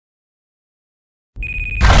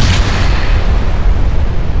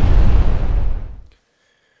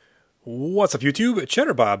What's up, YouTube?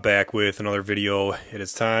 Cheddar Bob back with another video. It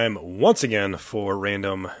is time once again for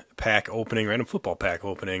random football pack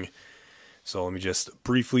opening. So let me just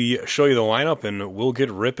briefly show you the lineup and we'll get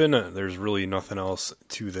ripping. There's really nothing else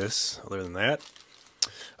to this other than that.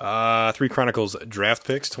 3 Chronicles draft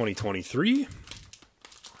picks 2023.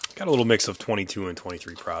 Got a little mix of 22 and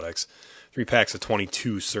 23 products. 3 packs of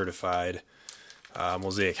 22 certified.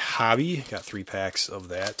 Mosaic Hobby, got 3 packs of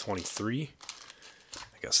that, 23.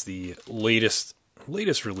 I guess the latest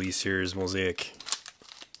release here is Mosaic.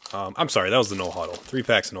 I'm sorry, that was the No Huddle. 3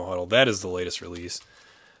 packs of No Huddle. That is the latest release.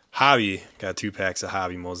 Hobby, got 2 packs of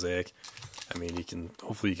Hobby Mosaic. I mean,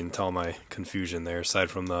 hopefully you can tell my confusion there.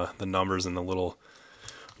 Aside from the numbers and the little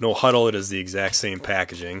No Huddle, it is the exact same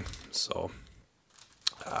packaging. So,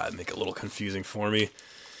 make it a little confusing for me.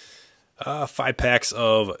 5 packs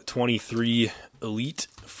of 23 Elite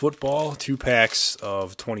Football. 2 packs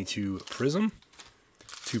of 22 Prism.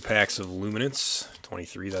 2 packs of Luminance,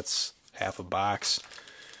 23, that's half a box.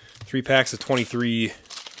 3 packs of 23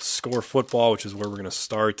 Score Football, which is where we're going to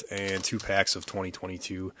start, and 2 packs of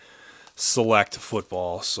 2022 Select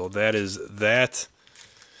Football. So that is that.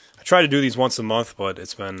 I try to do these once a month, but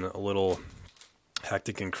it's been a little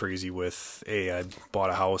hectic and crazy with A, I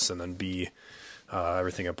bought a house, and then B,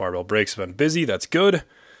 everything at Barbell Breaks has been busy. That's good.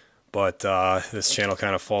 But this channel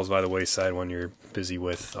kind of falls by the wayside when you're busy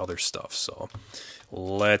with other stuff. So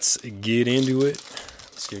let's get into it.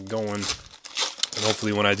 Let's get going. And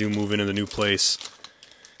hopefully when I do move into the new place,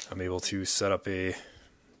 I'm able to set up a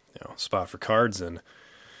spot for cards and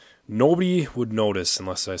nobody would notice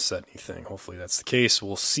unless I set anything. Hopefully that's the case.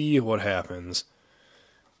 We'll see what happens.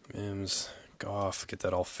 Mims, Goff, get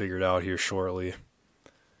that all figured out here shortly.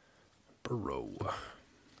 Burrow.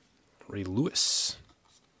 Ray Lewis.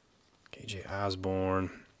 KJ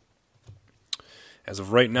Osborne. As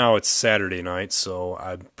of right now, it's Saturday night, so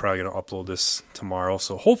I'm probably going to upload this tomorrow.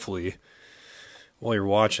 So hopefully, while you're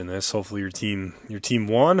watching this, hopefully your team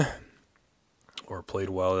won or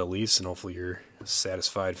played well at least, and hopefully you're a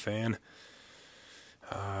satisfied fan.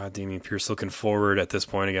 Dameon Pierce looking forward at this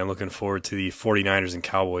point again, looking forward to the 49ers and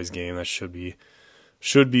Cowboys game. That should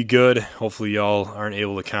be good. Hopefully y'all aren't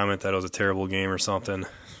able to comment that it was a terrible game or something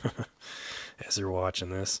as you're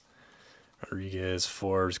watching this. Rodriguez,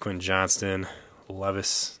 Forbes, Quentin Johnston,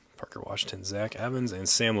 Levis, Parker Washington, Zach Evans, and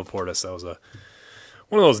Sam Laporta. That was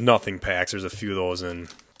one of those nothing packs. There's a few of those in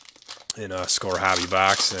a Score Hobby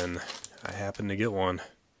box, and I happened to get one.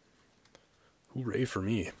 Hooray for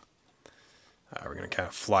me. We're going to kind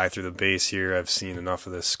of fly through the base here. I've seen enough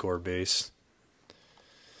of this Score base.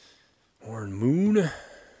 Warren Moon.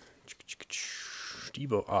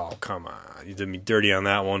 Debo. Oh, come on. You did me dirty on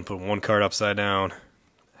that one. Put one card upside down.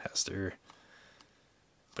 Hester.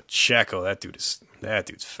 Pacheco, that dude's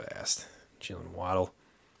fast. Jalen Waddle.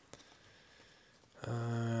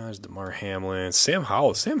 There's DeMar Hamlin. Sam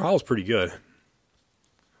Howell. Sam Howell's pretty good.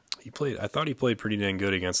 I thought he played pretty dang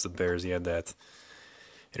good against the Bears. He had that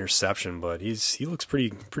interception, but he looks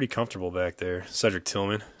pretty comfortable back there. Cedric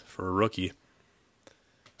Tillman for a rookie.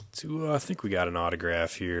 I think we got an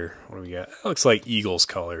autograph here. What do we got? That looks like Eagles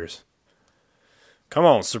colors. Come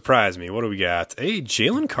on, surprise me. What do we got? Hey,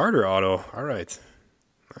 Jalen Carter auto. All right.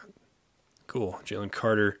 Cool. Jalen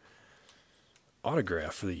Carter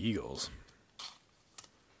autograph for the Eagles.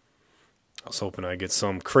 I was hoping I'd get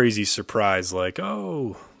some crazy surprise like,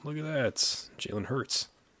 oh, look at that. Jalen Hurts.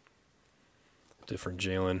 Different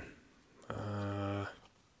Jalen.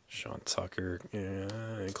 Sean Tucker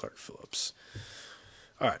and Clark Phillips.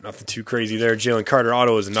 All right, nothing too crazy there. Jalen Carter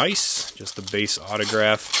auto is nice. Just the base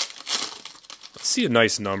autograph. Let's see a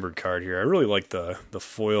nice numbered card here. I really like the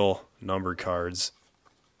foil numbered cards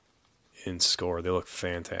in Score. They look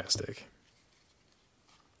fantastic.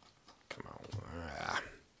 Come on.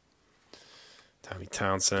 Tommy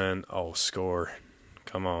Townsend. Oh, Score.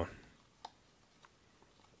 Come on.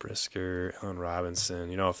 Brisker, Allen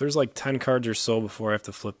Robinson. If there's like 10 cards or so before I have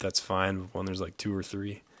to flip, that's fine. But when there's like 2 or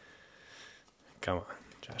 3. Come on.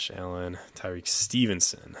 Josh Allen. Tyreek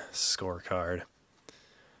Stevenson. Score card.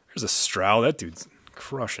 There's a Stroud. That dude's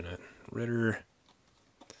crushing it. Ritter.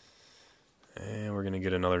 And we're going to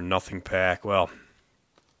get another nothing pack. Well,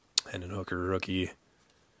 Hendon Hooker, rookie.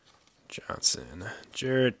 Johnson.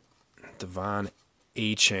 Jarrett. Devon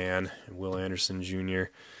Achane. And Will Anderson Jr.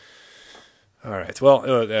 All right.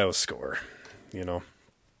 Well, that was Score. They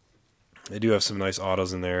do have some nice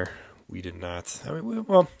autos in there. We did not. I mean,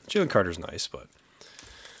 well, Jalen Carter's nice, but...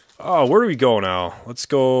 Oh, where do we go now? Let's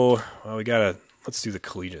go... Well, let's do the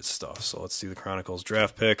collegiate stuff. So let's do the Chronicles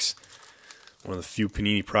draft picks. One of the few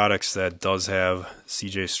Panini products that does have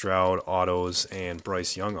CJ Stroud autos and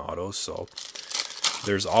Bryce Young autos. So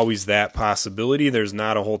There's always that possibility. There's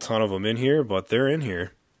not a whole ton of them in here, but they're in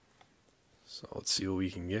here. So let's see what we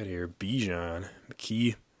can get here. Bijan,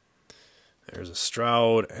 McKee. There's a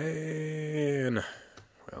Stroud, and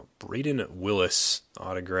well, Braden Willis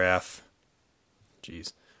autograph.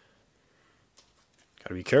 Jeez.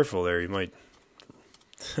 Gotta be careful there. You might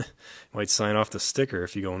might sign off the sticker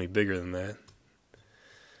if you go any bigger than that.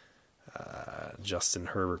 Justin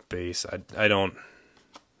Herbert base. I don't.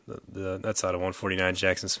 That's out of 149.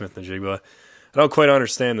 Jackson Smith-Njigba. I don't quite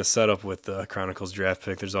understand the setup with the Chronicles draft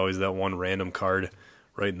pick. There's always that one random card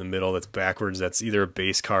right in the middle that's backwards. That's either a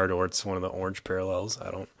base card or it's one of the orange parallels.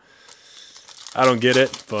 I don't get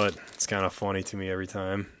it, but it's kind of funny to me every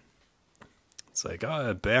time. It's like, oh,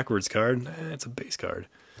 a backwards card. It's a base card.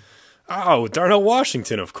 Oh, Darnell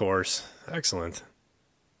Washington, of course. Excellent.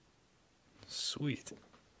 Sweet.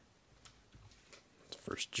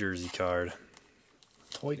 First jersey card.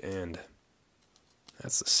 Tight end.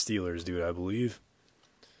 That's the Steelers dude, I believe.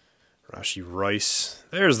 Rashee Rice.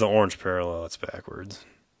 There's the orange parallel. It's backwards.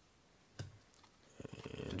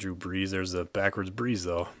 And Drew Brees. There's the backwards Brees,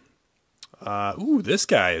 though. Ooh, this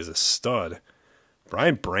guy is a stud.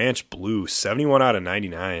 Brian Branch blue. 71 out of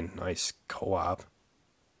 99. Nice co-op.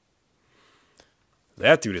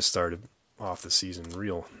 That dude has started off the season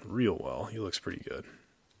real well. He looks pretty good.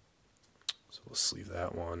 So we'll sleeve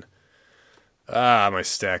that one. My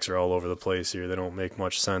stacks are all over the place here. They don't make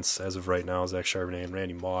much sense as of right now. Zach Charbonnet and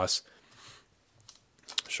Randy Moss.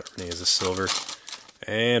 Charbonnet is a silver.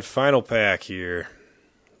 And final pack here.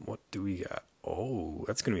 What do we got? Oh,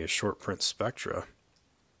 that's going to be a short print Spectra.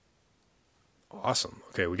 Awesome.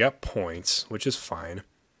 Okay, we got points, which is fine.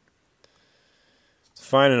 It's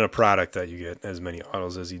fine in a product that you get as many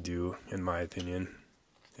autos as you do, in my opinion.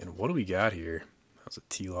 And what do we got here? That's a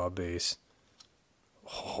T-Law base.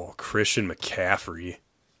 Oh, Christian McCaffrey.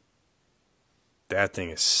 That thing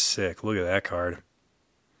is sick. Look at that card.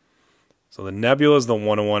 So the Nebula is the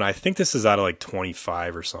 101. I think this is out of like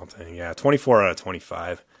 25 or something. Yeah, 24 out of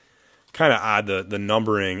 25. Kind of odd. The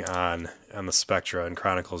numbering on the Spectra and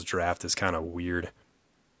Chronicles draft is kind of weird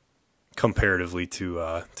comparatively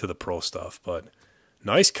to the pro stuff. But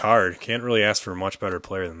nice card. Can't really ask for a much better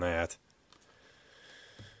player than that.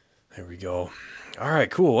 There we go. All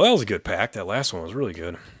right, cool. Well, that was a good pack. That last one was really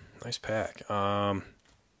good. Nice pack.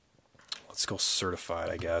 Let's go certified,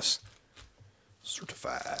 I guess.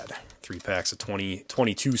 Certified. 3 packs of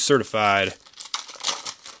 22 certified.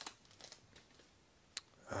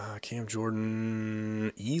 Cam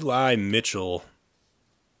Jordan. Eli Mitchell.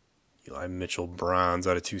 Eli Mitchell bronze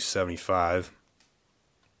out of 275.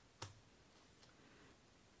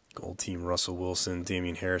 Gold team Russell Wilson,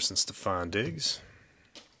 Damian Harris, and Stephon Diggs.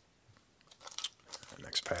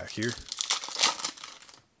 Next pack here.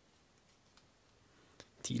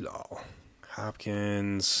 T-Law.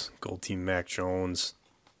 Hopkins. Gold team Mac Jones.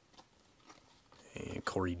 And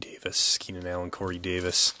Corey Davis. Keenan Allen, Corey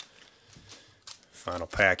Davis. Final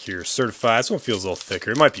pack here. Certified. This one feels a little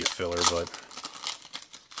thicker. It might be a filler, but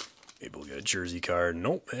maybe we'll get a jersey card.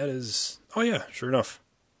 Nope, that is... Oh, yeah, sure enough.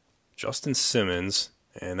 Justin Simmons.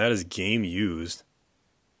 And that is game used.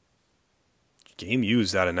 Game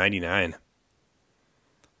used out of 99.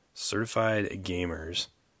 Certified gamers.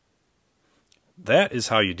 That is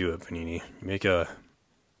how you do it, Panini. You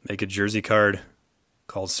make a jersey card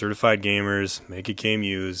called Certified Gamers, make it game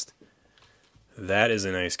used. That is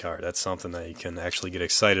a nice card. That's something that you can actually get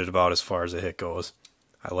excited about as far as a hit goes.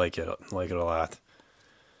 I like it. I like it a lot.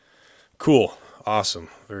 Cool. Awesome.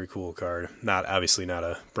 Very cool card. Obviously not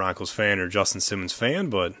a Broncos fan or Justin Simmons fan,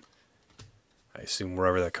 but I assume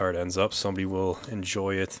wherever that card ends up, somebody will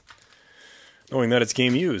enjoy it, knowing that it's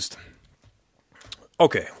game used.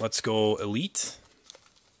 Okay, let's go Elite.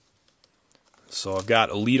 So I've got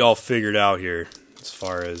Elite all figured out here as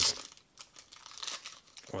far as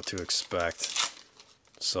what to expect.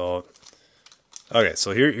 So, okay,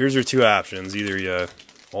 so here's your two options. Either you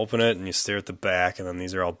open it and you stare at the back, and then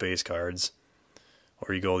these are all base cards,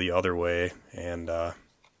 or you go the other way and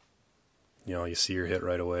you see your hit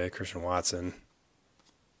right away. Christian Watson,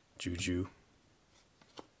 Juju,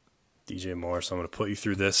 DJ Moore. So I'm going to put you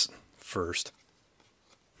through this first.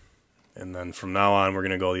 And then from now on, we're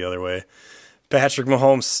going to go the other way. Patrick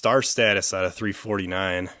Mahomes, star status out of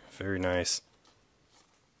 349. Very nice.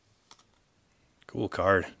 Cool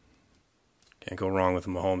card. Can't go wrong with the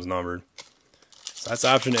Mahomes numbered. So that's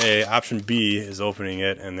option A. Option B is opening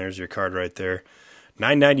it, and there's your card right there.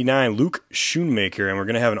 $9.99, Luke Schoonmaker, and we're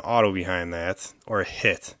going to have an auto behind that, or a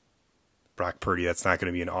hit. Brock Purdy, that's not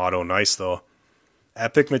going to be an auto. Nice, though.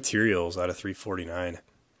 Epic Materials out of 349.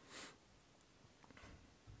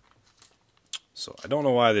 So I don't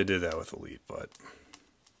know why they did that with Elite, but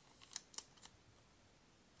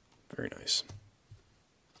Very nice.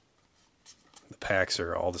 The packs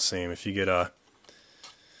are all the same. If you get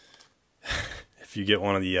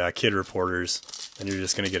one of the kid reporters, then you're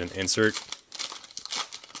just going to get an insert.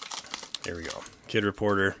 Here we go. Kid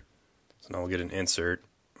reporter. So now we'll get an insert.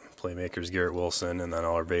 Playmakers Garrett Wilson, and then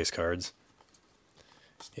all our base cards.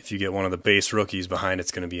 If you get one of the base rookies behind,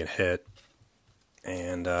 it's going to be a hit.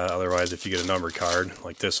 And otherwise, if you get a numbered card,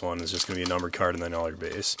 like this one, is just going to be a numbered card and then all your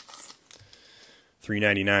base.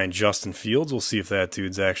 $3.99 Justin Fields. We'll see if that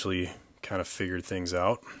dude's actually kind of figured things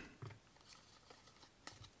out.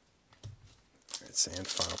 Alright, and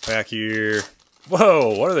final pack here.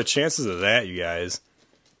 Whoa, what are the chances of that, you guys?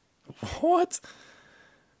 What?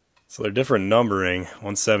 So they're different numbering,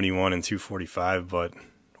 171 and 245, but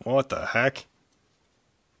what the heck?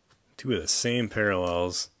 Two of the same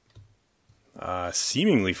parallels.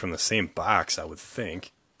 Seemingly from the same box, I would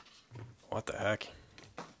think. What the heck?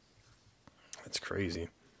 That's crazy.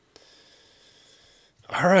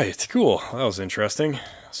 Alright, cool. That was interesting.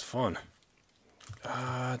 That was fun.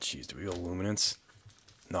 Jeez, do we go Luminance?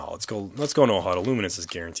 No, let's go No Huddle. Luminance is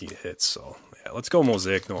guaranteed hits, so yeah, let's go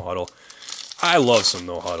Mosaic No Huddle. I love some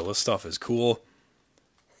No Huddle. This stuff is cool.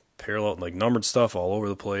 Parallel, like numbered stuff all over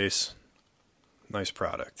the place. Nice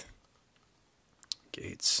product.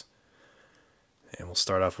 Gates. And we'll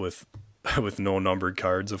start off with no numbered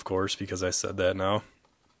cards, of course, because I said that now.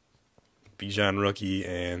 Bijan rookie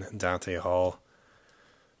and Dante Hall.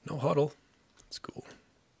 No Huddle. That's cool.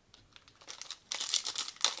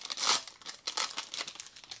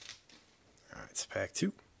 Alright, it's pack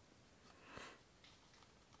 2.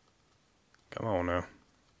 Come on now.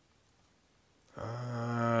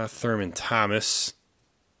 Thurman Thomas.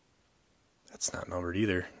 That's not numbered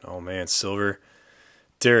either. Oh man, silver.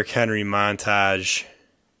 Derrick Henry, Montage,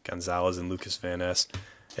 Gonzalez, and Lucas Van Ness.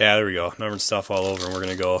 Yeah, there we go. Numbered stuff all over, and we're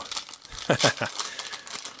gonna go.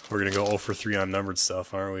 We're gonna go 0 for 3 on numbered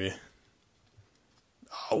stuff, aren't we?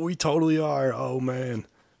 Oh, we totally are. Oh man,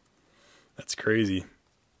 that's crazy.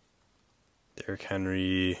 Derrick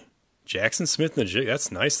Henry, Jackson Smith and the Jig.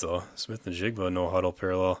 That's nice though. Smith and Jigba, no huddle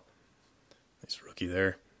parallel. Nice rookie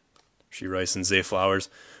there. She Rice and Zay Flowers.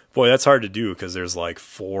 Boy, that's hard to do because there's like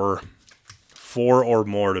four or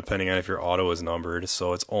more depending on if your auto is numbered.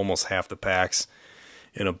 So it's almost half the packs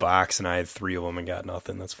in a box, and I had 3 of them and got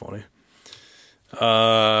nothing. That's funny.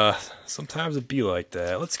 Sometimes it'd be like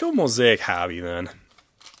that. Let's go Mosaic Hobby then.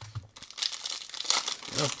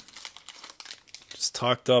 Yeah. Just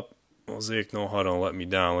talked up Mosaic No Huddle and let me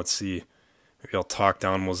down. Let's see. Maybe I'll talk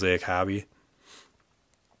down Mosaic Hobby.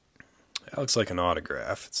 That looks like an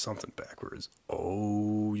autograph. It's something backwards.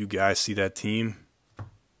 Oh, you guys see that team?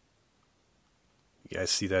 You guys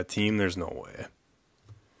see that team? There's no way.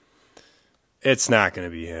 It's not going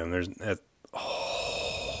to be him.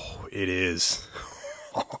 Oh, it is.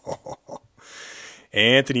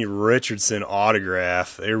 Anthony Richardson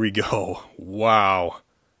autograph. There we go. Wow.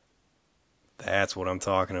 That's what I'm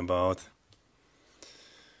talking about.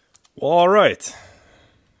 Well, all right.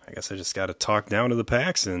 I guess I just got to talk down to the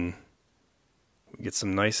packs and we get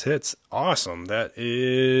some nice hits. Awesome. That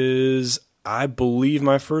is, I believe,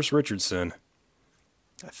 my first Richardson.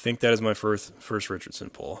 I think that is my first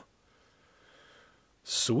Richardson pull.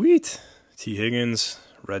 Sweet. T. Higgins,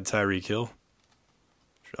 Red Tyreek Hill.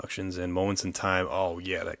 Introductions and moments in time. Oh,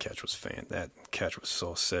 yeah, that catch was That catch was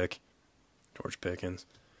so sick. George Pickens.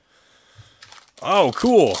 Oh,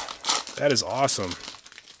 cool. That is awesome.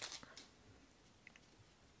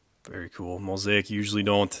 Very cool. Mosaic usually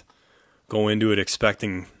don't go into it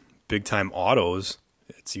expecting big-time autos.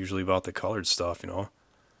 It's usually about the colored stuff, you know.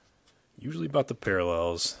 Usually about the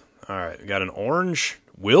parallels. All right, we got an orange.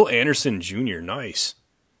 Will Anderson Jr. Nice.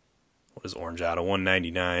 What is orange out of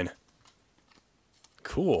 199?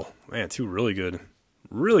 Cool. Man, 2 really good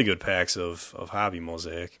packs of Hobby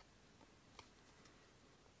Mosaic.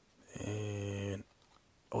 And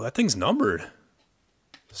oh, that thing's numbered.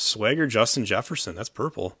 Swagger Justin Jefferson. That's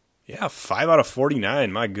purple. Yeah, 5 out of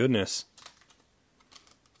 49. My goodness.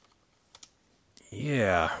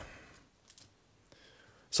 Yeah.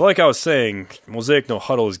 So like I was saying, Mosaic No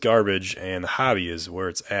Huddle is garbage, and the Hobby is where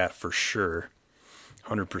it's at for sure.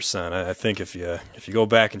 100%. I think if you go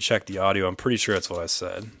back and check the audio, I'm pretty sure that's what I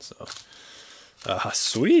said. So,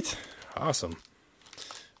 sweet. Awesome.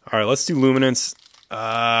 All right, let's do Luminance.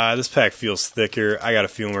 This pack feels thicker. I got a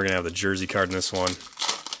feeling we're going to have the jersey card in this one.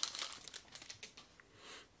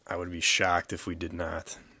 I would be shocked if we did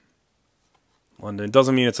not. London.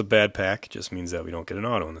 Doesn't mean it's a bad pack. It just means that we don't get an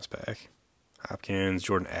auto in this pack. Hopkins,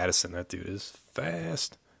 Jordan Addison. That dude is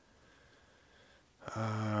fast.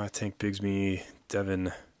 Tank Bigsby,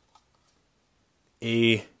 Devin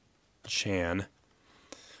A. Chan.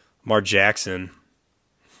 Mar Jackson,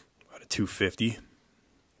 about a 250.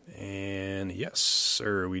 And yes,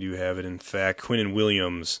 sir, we do have it, in fact. Quinnen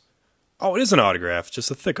Williams. Oh, it is an autograph.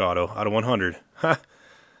 Just a thick auto out of 100. Ha!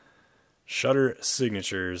 Shutter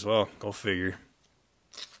Signatures. Well, go figure.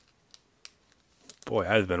 Boy,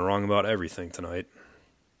 I've been wrong about everything tonight.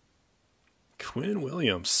 Quinnen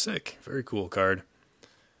Williams. Sick. Very cool card.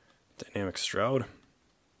 Dynamic Stroud.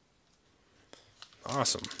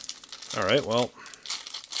 Awesome. All right, well,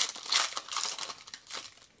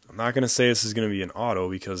 I'm not going to say this is going to be an auto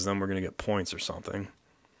because then we're going to get points or something.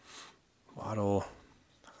 Waddle,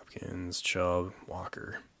 Hopkins, Chubb,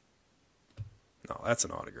 Walker. No, that's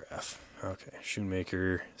an autograph. Okay,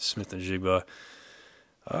 Shoemaker, Smith and Jigba.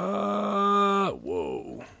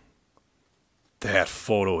 Whoa. That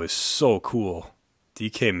photo is so cool.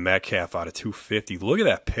 DK Metcalf out of 250. Look at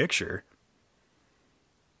that picture.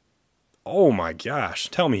 Oh my gosh.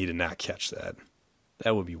 Tell me he did not catch that.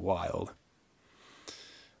 That would be wild.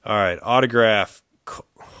 All right, autograph.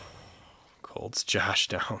 Colts, Josh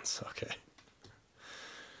Downs. Okay.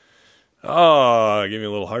 Oh, give me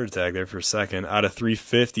a little heart attack there for a second. Out of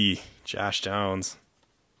 350, Josh Downs.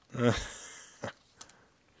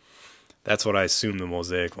 That's what I assumed the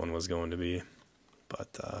Mosaic one was going to be,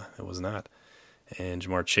 but it was not. And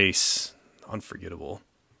Jamar Chase, unforgettable.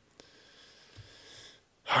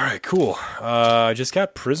 All right, cool. I just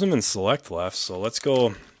got Prism and Select left, so let's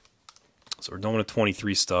go. So we're done with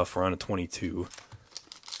 23 stuff. We're on to 22.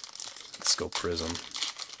 Let's go Prism.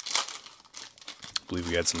 I believe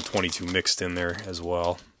we had some 22 mixed in there as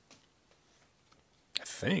well. I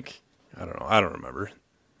think. I don't know. I don't remember.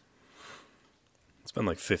 It's been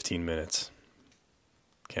like 15 minutes.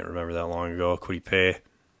 Can't remember that long ago. Kwity Paye.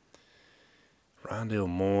 Rondale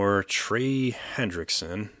Moore. Trey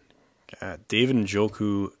Hendrickson. Got David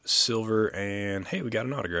Njoku, silver, and hey, we got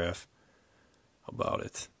an autograph. How about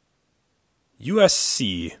it?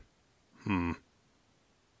 USC.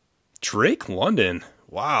 Drake London.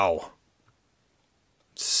 Wow.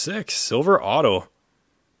 Sick. Silver auto.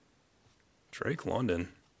 Drake London.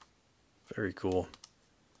 Very cool.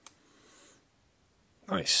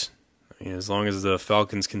 Nice. I mean, as long as the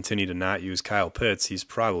Falcons continue to not use Kyle Pitts, he's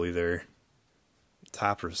probably their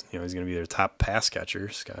top, he's going to be their top pass catcher.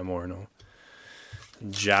 Sky Moore, no.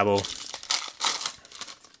 Jabo.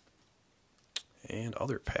 And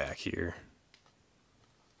other pack here.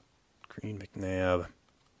 Green McNabb.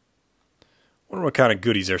 Wonder what kind of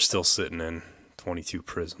goodies are still sitting in 22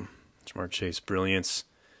 Prism. Jamar Chase, Brilliance.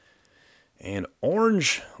 And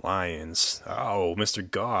Orange Lions. Oh, Mr.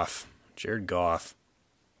 Goff. Jared Goff.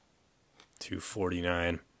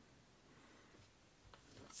 249.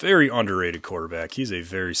 Very underrated quarterback. He's a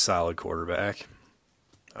very solid quarterback.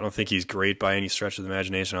 I don't think he's great by any stretch of the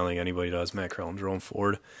imagination. I don't think anybody does. Matt Corral and Jerome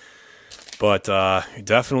Ford. But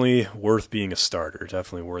definitely worth being a starter.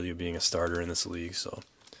 Definitely worthy of being a starter in this league. So,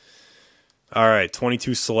 all right,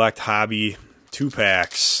 22 select hobby, 2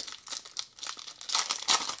 packs.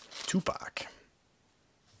 Tupac.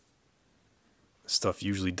 This stuff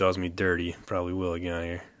usually does me dirty. Probably will again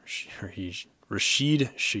here. Rashid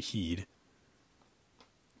Shaheed.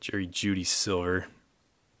 Jerry Jeudy silver.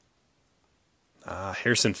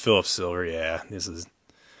 Harrison Phillips silver. Yeah,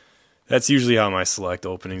 that's usually how my select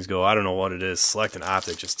openings go. I don't know what it is. Select and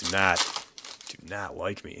Optic just do not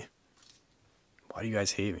like me. Why do you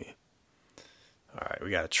guys hate me? All right,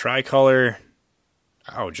 we got a tricolor.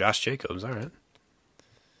 Oh, Josh Jacobs. All right.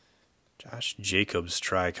 Josh Jacobs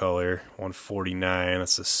tricolor, 149.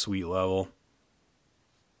 That's a sweet level.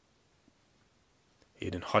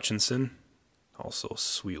 Aiden Hutchinson, also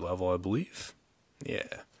sweet level, I believe.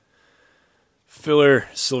 Yeah. Filler,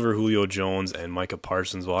 silver Julio Jones, and Micah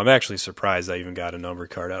Parsons. Well, I'm actually surprised I even got a number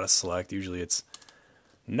card out of select. Usually it's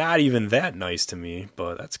not even that nice to me,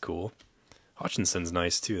 but that's cool. Hutchinson's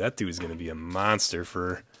nice too. That dude's going to be a monster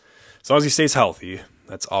for as long as he stays healthy.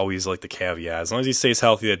 That's always like the caveat. As long as he stays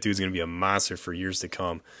healthy, that dude's going to be a monster for years to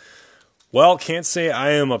come. Well, can't say I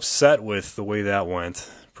am upset with the way that went.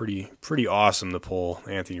 Pretty awesome to pull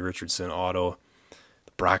Anthony Richardson auto.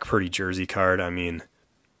 The Brock Purdy jersey card, I mean,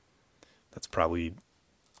 that's probably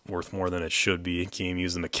worth more than it should be. Can't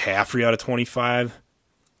use the McCaffrey out of 25.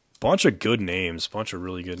 Bunch of good names. Bunch of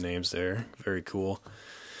really good names there. Very cool.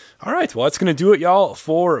 All right, well, that's going to do it, y'all,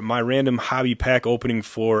 for my random hobby pack opening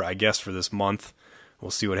for this month. We'll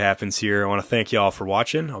see what happens here. I want to thank y'all for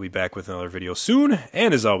watching. I'll be back with another video soon.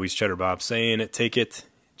 And as always, Cheddar Bob saying, take it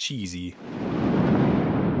cheesy.